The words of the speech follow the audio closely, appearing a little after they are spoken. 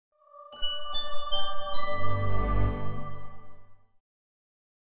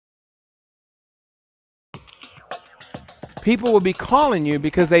People will be calling you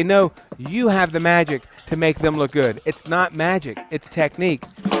because they know you have the magic to make them look good. It's not magic, it's technique.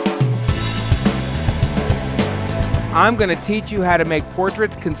 I'm going to teach you how to make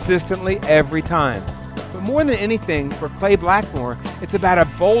portraits consistently every time. But more than anything, for Clay Blackmore, it's about a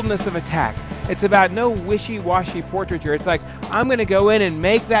boldness of attack. It's about no wishy-washy portraiture. It's like, I'm going to go in and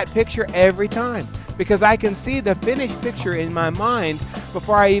make that picture every time because I can see the finished picture in my mind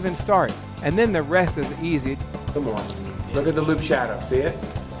before I even start. And then the rest is easy. Come on. Look at the loop shadow. See it?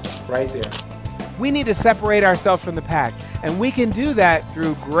 Right there. We need to separate ourselves from the pack, and we can do that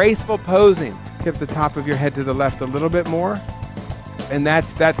through graceful posing. Tip the top of your head to the left a little bit more, and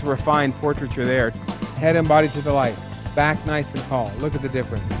that's refined portraiture there. Head and body to the light. Back nice and tall. Look at the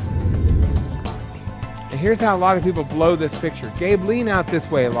difference. And here's how a lot of people blow this picture. Gabe, lean out this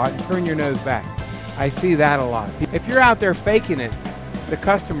way a lot and turn your nose back. I see that a lot. If you're out there faking it, the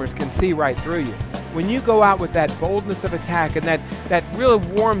customers can see right through you. When you go out with that boldness of attack and that real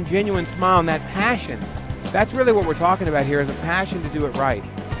warm, genuine smile and that passion, that's really what we're talking about here, is a passion to do it right.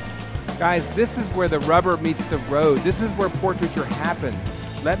 Guys, this is where the rubber meets the road. This is where portraiture happens.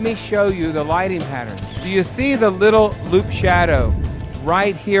 Let me show you the lighting pattern. Do you see the little loop shadow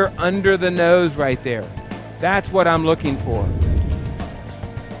right here under the nose right there? That's what I'm looking for.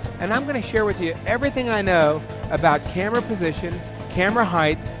 And I'm going to share with you everything I know about camera position, camera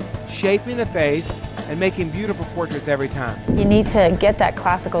height, shaping the face, and making beautiful portraits every time. You need to get that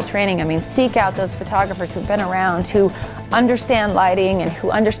classical training. I mean, seek out those photographers who've been around, who understand lighting and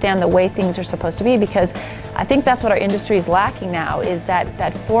who understand the way things are supposed to be, because I think that's what our industry is lacking now, is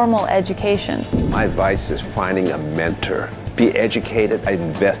that formal education. My advice is finding a mentor. Be educated. I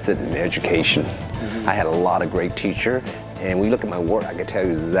invested in education. I had a lot of great teachers. And when you look at my work, I can tell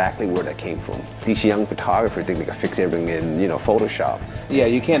you exactly where that came from. These young photographers think they can fix everything in, Photoshop. Yeah,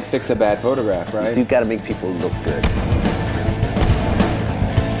 you can't fix a bad photograph, right? You've got to make people look good.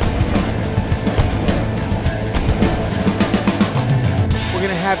 We're going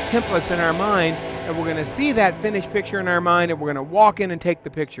to have templates in our mind, and we're going to see that finished picture in our mind, and we're going to walk in and take the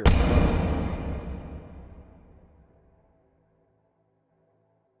picture.